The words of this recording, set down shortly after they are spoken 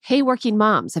Hey, working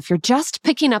moms, if you're just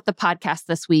picking up the podcast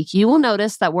this week, you will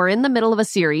notice that we're in the middle of a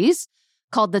series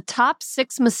called The Top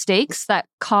 6 Mistakes That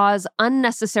Cause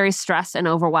Unnecessary Stress and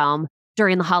Overwhelm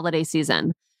During the Holiday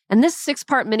Season. And this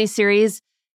 6-part mini-series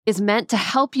is meant to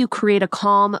help you create a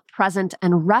calm, present,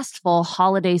 and restful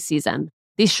holiday season.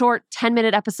 These short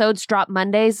 10-minute episodes drop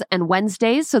Mondays and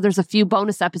Wednesdays, so there's a few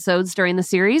bonus episodes during the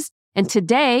series. And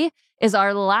today is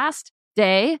our last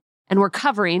day, and we're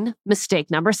covering mistake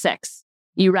number 6.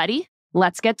 You ready?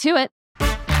 Let's get to it.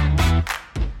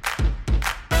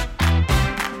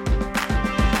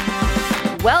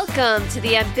 Welcome to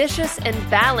the Ambitious and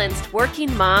Balanced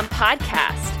Working Mom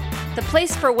Podcast, the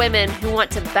place for women who want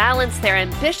to balance their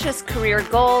ambitious career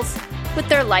goals with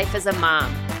their life as a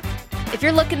mom. If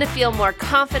you're looking to feel more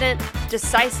confident,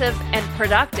 decisive, and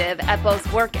productive at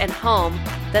both work and home,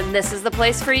 then this is the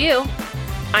place for you.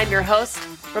 I'm your host,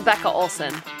 Rebecca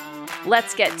Olson.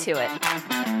 Let's get to it.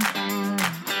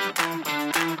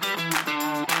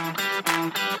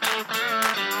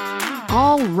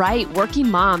 All right,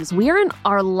 working moms, we are in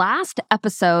our last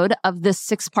episode of this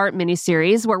 6-part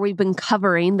mini-series where we've been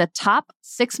covering the top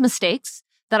 6 mistakes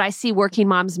that I see working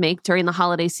moms make during the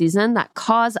holiday season that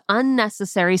cause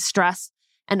unnecessary stress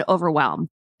and overwhelm.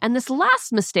 And this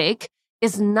last mistake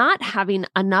is not having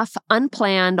enough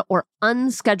unplanned or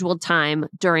unscheduled time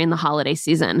during the holiday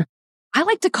season. I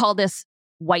like to call this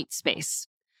white space.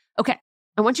 Okay,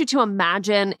 I want you to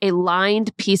imagine a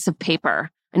lined piece of paper.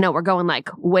 I know we're going like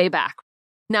way back.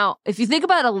 Now, if you think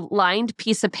about a lined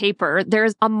piece of paper,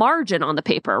 there's a margin on the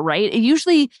paper, right? It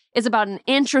usually is about an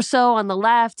inch or so on the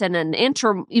left and an inch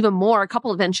or even more, a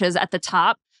couple of inches at the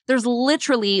top. There's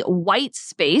literally white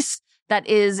space that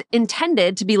is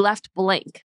intended to be left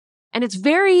blank. And it's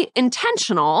very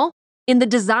intentional in the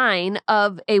design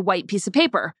of a white piece of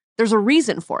paper. There's a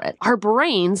reason for it. Our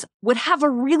brains would have a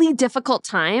really difficult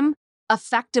time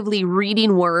effectively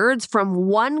reading words from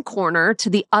one corner to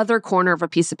the other corner of a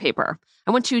piece of paper.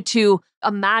 I want you to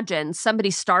imagine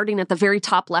somebody starting at the very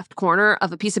top left corner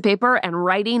of a piece of paper and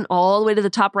writing all the way to the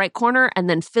top right corner and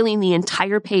then filling the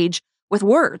entire page with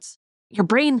words. Your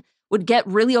brain would get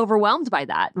really overwhelmed by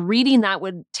that. Reading that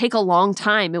would take a long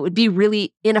time. It would be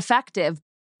really ineffective.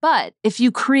 But if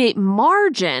you create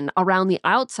margin around the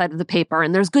outside of the paper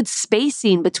and there's good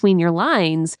spacing between your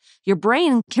lines, your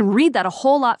brain can read that a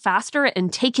whole lot faster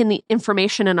and take in the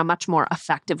information in a much more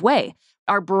effective way.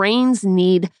 Our brains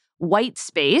need white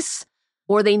space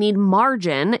or they need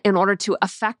margin in order to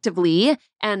effectively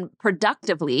and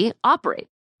productively operate.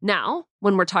 Now,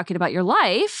 when we're talking about your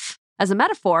life as a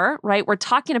metaphor, right, we're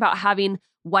talking about having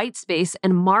white space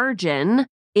and margin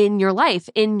in your life,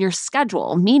 in your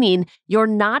schedule, meaning you're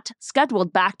not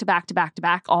scheduled back to back to back to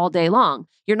back all day long.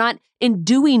 You're not in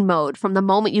doing mode from the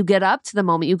moment you get up to the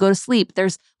moment you go to sleep.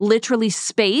 There's literally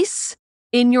space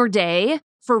in your day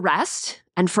for rest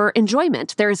and for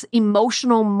enjoyment. There's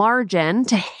emotional margin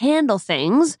to handle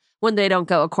things when they don't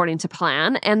go according to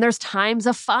plan. And there's times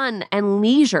of fun and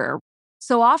leisure.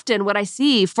 So often what I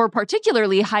see for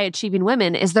particularly high achieving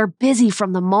women is they're busy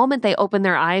from the moment they open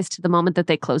their eyes to the moment that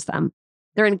they close them.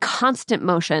 They're in constant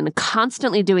motion,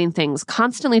 constantly doing things,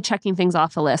 constantly checking things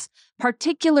off the list,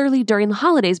 particularly during the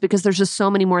holidays because there's just so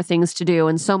many more things to do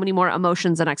and so many more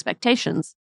emotions and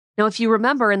expectations. Now, if you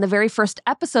remember in the very first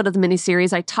episode of the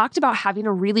miniseries, I talked about having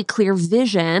a really clear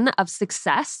vision of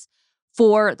success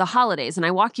for the holidays. And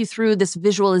I walk you through this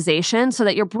visualization so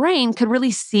that your brain could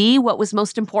really see what was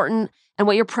most important and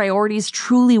what your priorities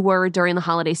truly were during the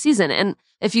holiday season. And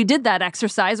if you did that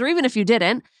exercise, or even if you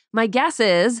didn't, my guess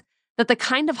is that the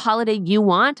kind of holiday you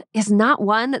want is not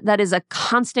one that is a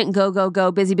constant go, go,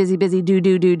 go, busy, busy, busy,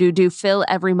 do, fill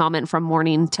every moment from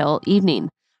morning till evening.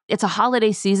 It's a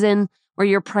holiday season where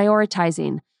you're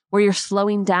prioritizing, where you're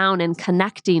slowing down and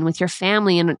connecting with your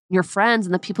family and your friends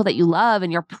and the people that you love,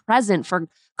 and you're present for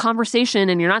conversation,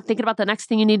 and you're not thinking about the next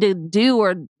thing you need to do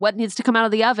or what needs to come out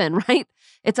of the oven, right?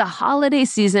 It's a holiday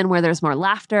season where there's more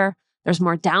laughter, there's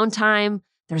more downtime,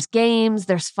 there's games,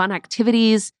 there's fun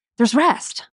activities, there's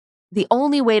rest. The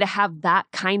only way to have that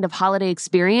kind of holiday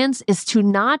experience is to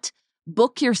not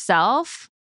book yourself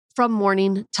from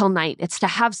morning till night. It's to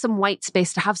have some white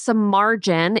space, to have some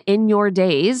margin in your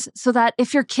days so that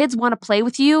if your kids want to play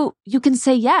with you, you can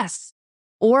say yes.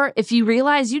 Or if you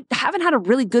realize you haven't had a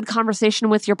really good conversation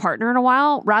with your partner in a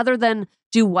while, rather than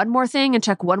do one more thing and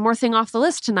check one more thing off the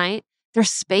list tonight, there's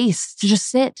space to just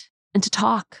sit and to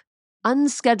talk.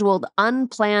 Unscheduled,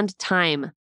 unplanned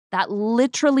time. That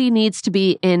literally needs to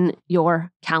be in your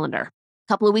calendar. A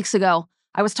couple of weeks ago,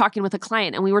 I was talking with a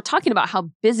client and we were talking about how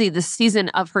busy the season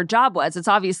of her job was. It's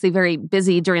obviously very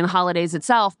busy during the holidays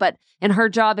itself, but in her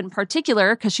job in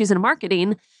particular, because she's in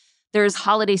marketing, There's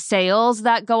holiday sales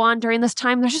that go on during this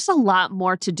time. There's just a lot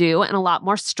more to do and a lot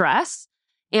more stress.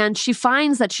 And she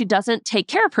finds that she doesn't take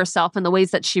care of herself in the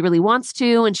ways that she really wants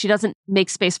to, and she doesn't make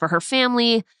space for her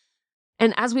family.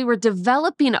 And as we were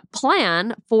developing a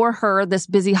plan for her this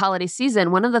busy holiday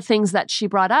season, one of the things that she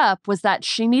brought up was that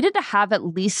she needed to have at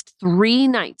least 3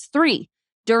 nights, 3,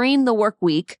 during the work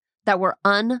week that were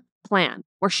unplanned,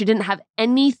 where she didn't have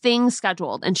anything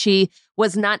scheduled and she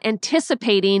was not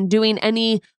anticipating doing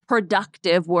any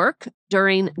productive work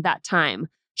during that time.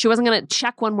 She wasn't going to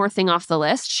check one more thing off the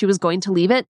list. She was going to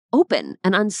leave it open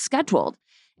and unscheduled.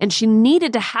 And she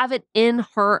needed to have it in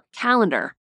her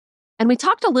calendar. And we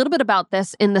talked a little bit about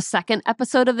this in the second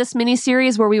episode of this mini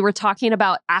series, where we were talking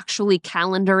about actually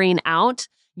calendaring out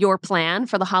your plan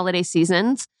for the holiday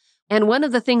seasons. And one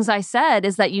of the things I said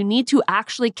is that you need to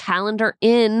actually calendar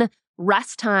in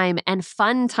rest time and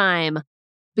fun time.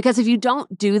 Because if you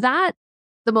don't do that,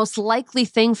 the most likely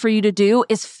thing for you to do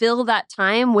is fill that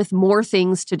time with more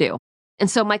things to do. And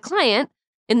so my client,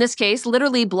 in this case,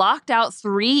 literally blocked out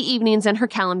 3 evenings in her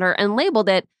calendar and labeled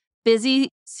it busy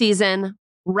season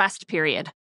rest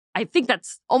period. I think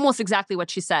that's almost exactly what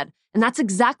she said. And that's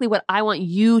exactly what I want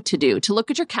you to do, to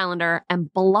look at your calendar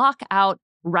and block out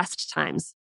rest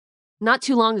times. Not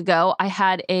too long ago, I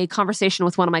had a conversation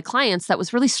with one of my clients that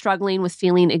was really struggling with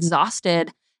feeling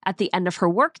exhausted at the end of her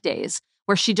work days,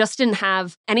 where she just didn't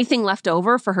have anything left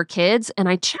over for her kids. And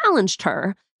I challenged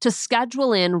her to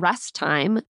schedule in rest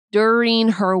time during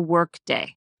her work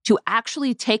day, to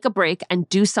actually take a break and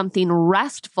do something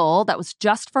restful that was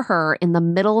just for her in the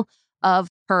middle of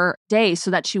her day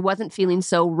so that she wasn't feeling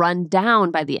so run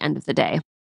down by the end of the day.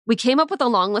 We came up with a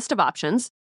long list of options,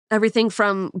 everything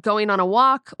from going on a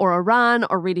walk or a run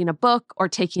or reading a book or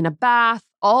taking a bath,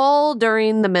 all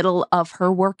during the middle of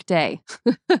her work day.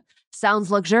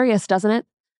 Sounds luxurious, doesn't it?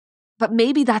 But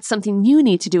maybe that's something you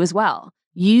need to do as well.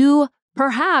 You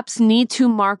perhaps need to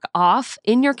mark off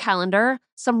in your calendar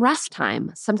some rest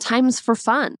time, some times for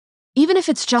fun, even if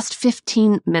it's just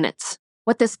 15 minutes.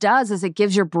 What this does is it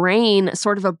gives your brain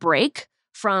sort of a break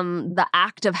from the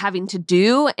act of having to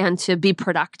do and to be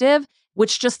productive,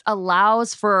 which just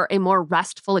allows for a more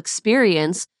restful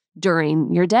experience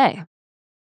during your day.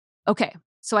 Okay,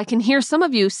 so I can hear some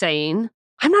of you saying,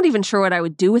 I'm not even sure what I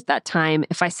would do with that time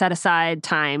if I set aside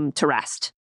time to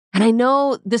rest. And I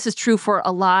know this is true for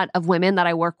a lot of women that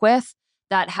I work with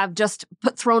that have just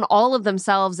thrown all of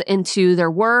themselves into their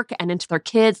work and into their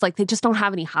kids. Like they just don't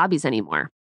have any hobbies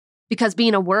anymore because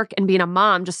being a work and being a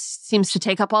mom just seems to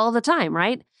take up all of the time,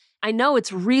 right? I know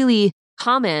it's really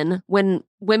common when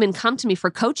women come to me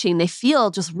for coaching, they feel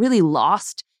just really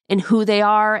lost in who they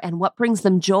are and what brings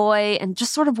them joy and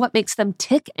just sort of what makes them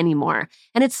tick anymore.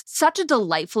 And it's such a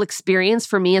delightful experience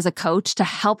for me as a coach to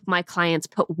help my clients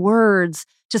put words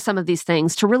to some of these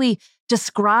things, to really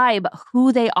describe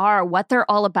who they are, what they're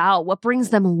all about, what brings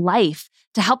them life,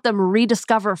 to help them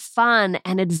rediscover fun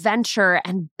and adventure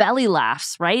and belly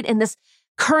laughs, right? In this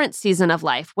current season of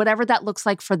life, whatever that looks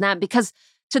like for them. Because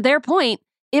to their point,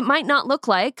 it might not look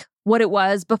like what it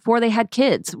was before they had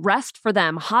kids. Rest for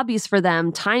them, hobbies for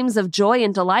them, times of joy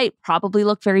and delight probably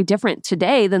look very different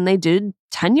today than they did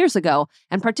 10 years ago,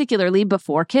 and particularly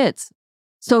before kids.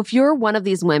 So if you're one of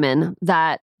these women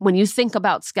that when you think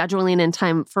about scheduling in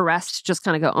time for rest, just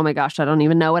kind of go, oh my gosh, I don't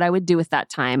even know what I would do with that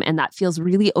time. And that feels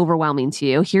really overwhelming to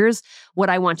you. Here's what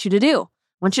I want you to do. I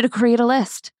want you to create a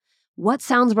list. What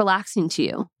sounds relaxing to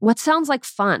you? What sounds like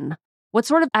fun? What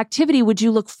sort of activity would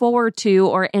you look forward to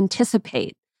or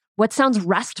anticipate? What sounds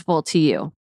restful to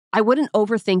you? I wouldn't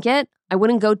overthink it. I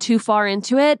wouldn't go too far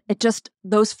into it. It just,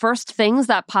 those first things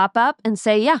that pop up and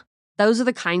say, yeah, those are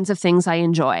the kinds of things I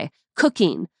enjoy.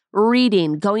 Cooking,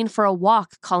 reading, going for a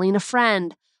walk, calling a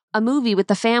friend, a movie with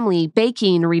the family,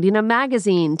 baking, reading a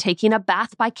magazine, taking a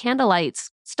bath by candlelight,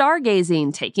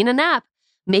 stargazing, taking a nap,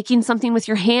 making something with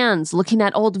your hands, looking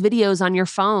at old videos on your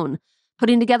phone,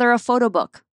 putting together a photo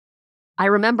book. I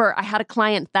remember I had a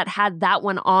client that had that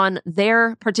one on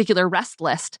their particular rest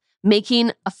list,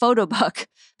 making a photo book,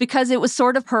 because it was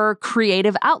sort of her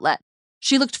creative outlet.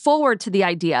 She looked forward to the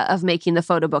idea of making the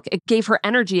photo book. It gave her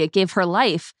energy. It gave her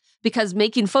life, because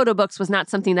making photo books was not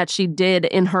something that she did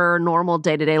in her normal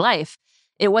day-to-day life.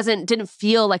 It didn't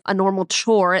feel like a normal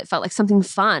chore. It felt like something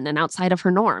fun and outside of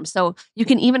her norm. So you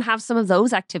can even have some of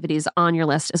those activities on your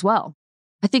list as well.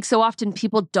 I think so often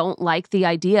people don't like the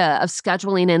idea of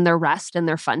scheduling in their rest and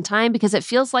their fun time because it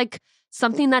feels like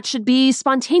something that should be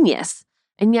spontaneous.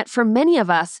 And yet for many of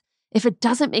us, if it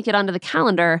doesn't make it onto the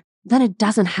calendar, then it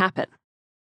doesn't happen.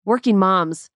 Working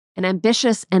moms, an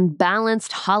ambitious and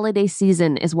balanced holiday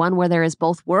season is one where there is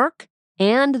both work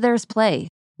and there's play,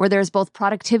 where there's both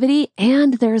productivity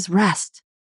and there's rest.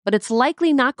 But it's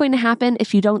likely not going to happen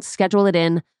if you don't schedule it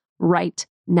in right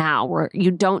now, or you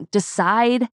don't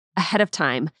decide ahead of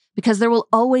time, because there will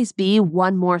always be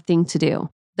one more thing to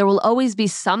do. There will always be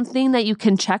something that you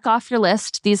can check off your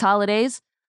list these holidays.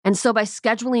 And so by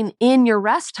scheduling in your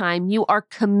rest time, you are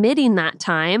committing that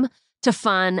time to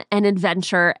fun and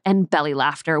adventure and belly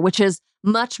laughter, which is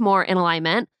much more in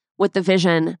alignment with the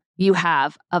vision you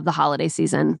have of the holiday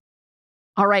season.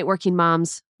 All right, working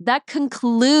moms, that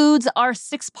concludes our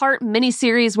 6-part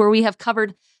mini-series where we have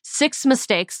covered 6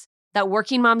 mistakes that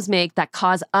working moms make that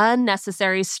cause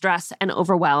unnecessary stress and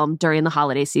overwhelm during the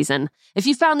holiday season. If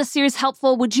you found this series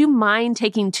helpful, would you mind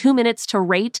taking 2 minutes to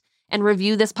rate and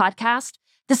review this podcast?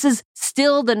 This is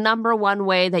still the #1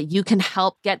 way that you can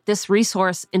help get this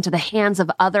resource into the hands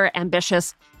of other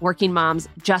ambitious working moms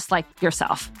just like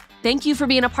yourself. Thank you for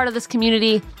being a part of this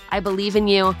community. I believe in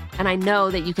you, and I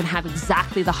know that you can have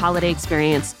exactly the holiday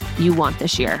experience you want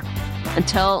this year.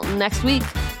 Until next week,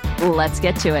 let's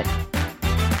get to it.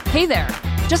 Hey there,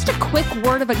 just a quick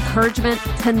word of encouragement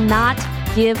to not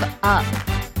give up.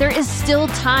 There is still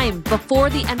time before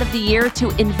the end of the year to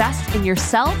invest in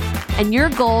yourself and your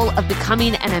goal of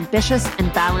becoming an ambitious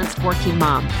and balanced working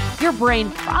mom. Your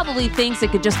brain probably thinks it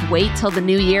could just wait till the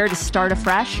new year to start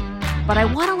afresh, but I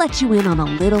want to let you in on a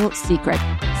little secret,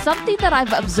 something that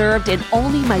I've observed in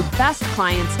only my best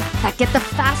clients that get the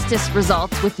fastest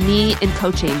results with me in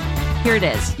coaching. Here it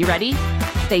is. You ready?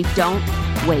 They don't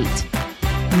wait.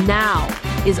 Now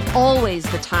is always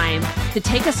the time to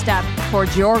take a step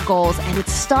towards your goals, and it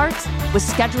starts with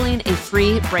scheduling a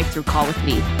free breakthrough call with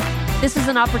me. This is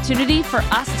an opportunity for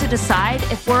us to decide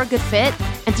if we're a good fit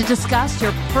and to discuss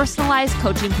your personalized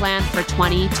coaching plan for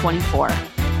 2024.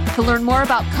 To learn more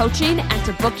about coaching and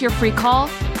to book your free call,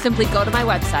 simply go to my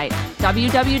website,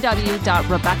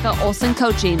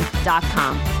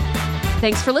 www.RebeccaOlsonCoaching.com.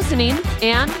 Thanks for listening,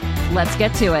 and let's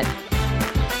get to it.